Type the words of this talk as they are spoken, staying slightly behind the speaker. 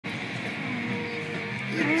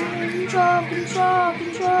control, control,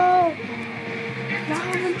 control.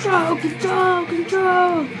 Control, control,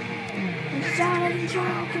 control. It's out of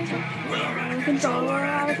control, control. We're out of control, we're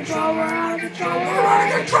out of control, we're out of control, we're out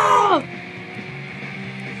of control.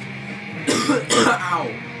 Ow.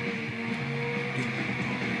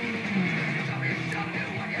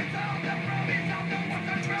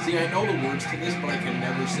 See, I know the words to this, but I can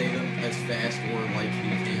never say them as fast or like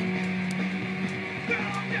you can.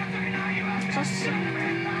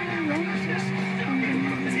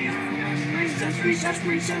 Reset,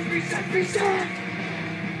 reset, reset, reset.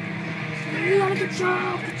 We're out of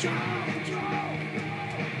control, control, control.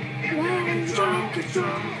 We're out of control,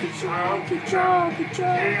 control, control, control,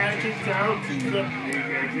 control.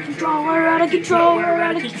 Control, we're out of control, we're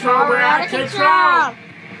out of control, we're out of control.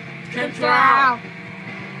 Control.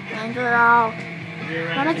 Control.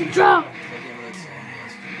 Out of control.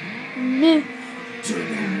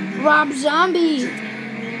 Rob Zombie.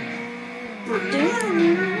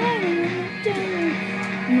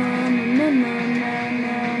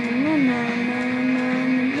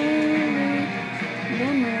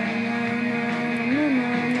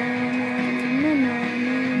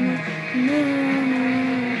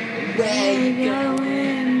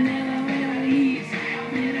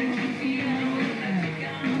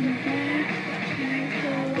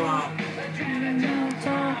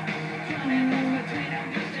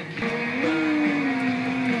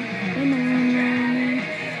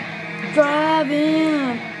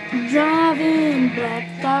 Driving, black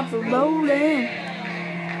top rolling.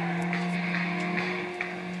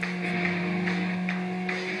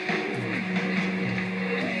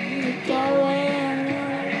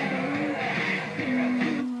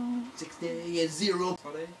 Is 0.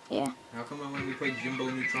 Yeah. How come when we played Jimbo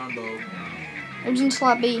Neutron Bow? It was in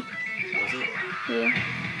slot B. Was it? Yeah.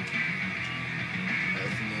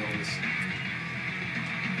 Let's nail this.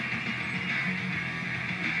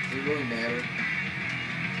 Does it really matter?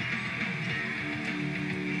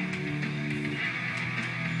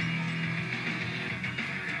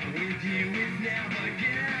 With you is never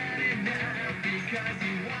good enough because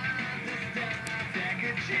you want the stuff that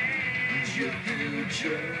could change your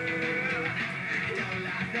future. Your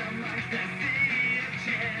life amongst the sea of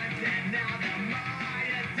chance, and now the more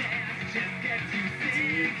you dance, just get you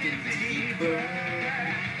sinking deeper.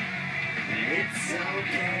 It's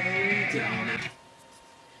okay, don't.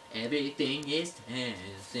 Everything is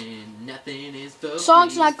tense and nothing is so.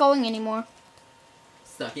 Song's not going anymore.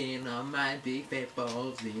 Sucking on my big fat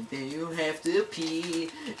balls, and then you have to pee.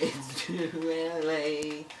 It's too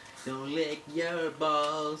LA. Don't lick your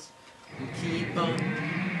balls. Keep on.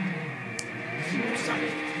 Keep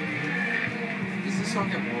sucking. Does this song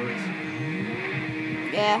have words?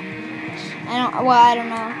 Yeah. I don't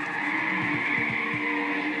know.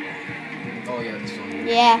 Oh yeah, this song.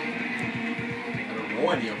 Yeah. I don't know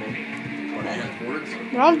any of them, but I have words.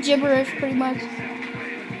 They're all gibberish, pretty much.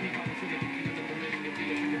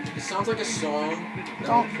 It sounds like a song that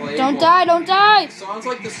would play. Don't die, don't die! It sounds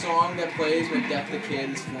like the song that plays when Death the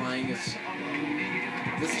Kid is flying. This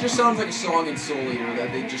just sounds like a song in Soul Eater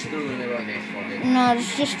that they just threw in there like, hey, fuck it. No,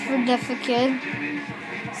 it's just for Death the Kid.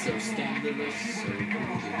 So scandalous, so ridiculous.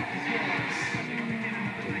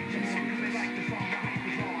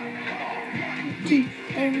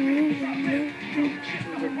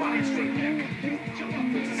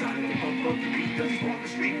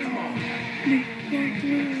 Come on.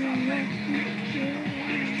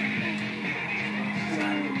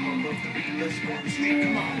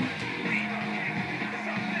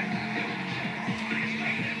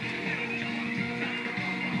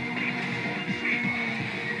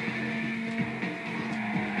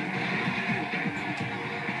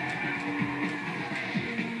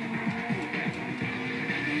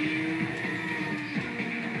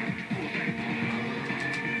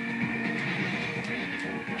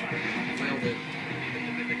 Nailed it.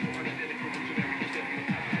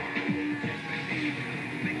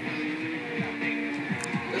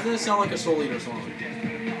 Doesn't it sound like a Soul Eater song?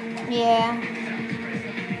 Yeah.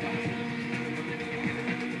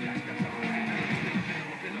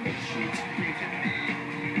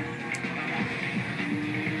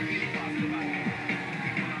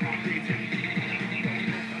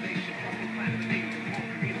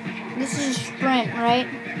 This is a sprint, right?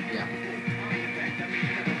 Yeah.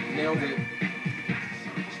 Nailed it.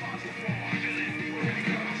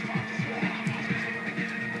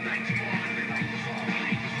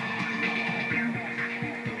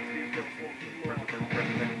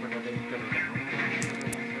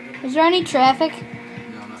 Is there any traffic?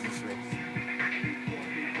 No, not this way.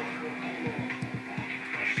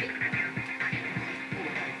 Oh, shit.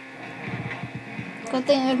 Good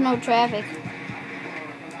thing there's no traffic.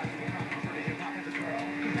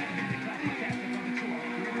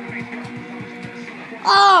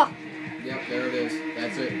 Oh! Yep, there it is.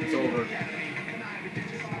 That's it. It's over.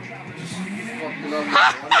 Just fucking up.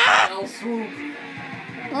 One fell swoop.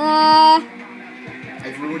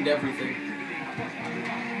 I've ruined everything.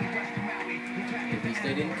 At least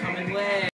they didn't come in last.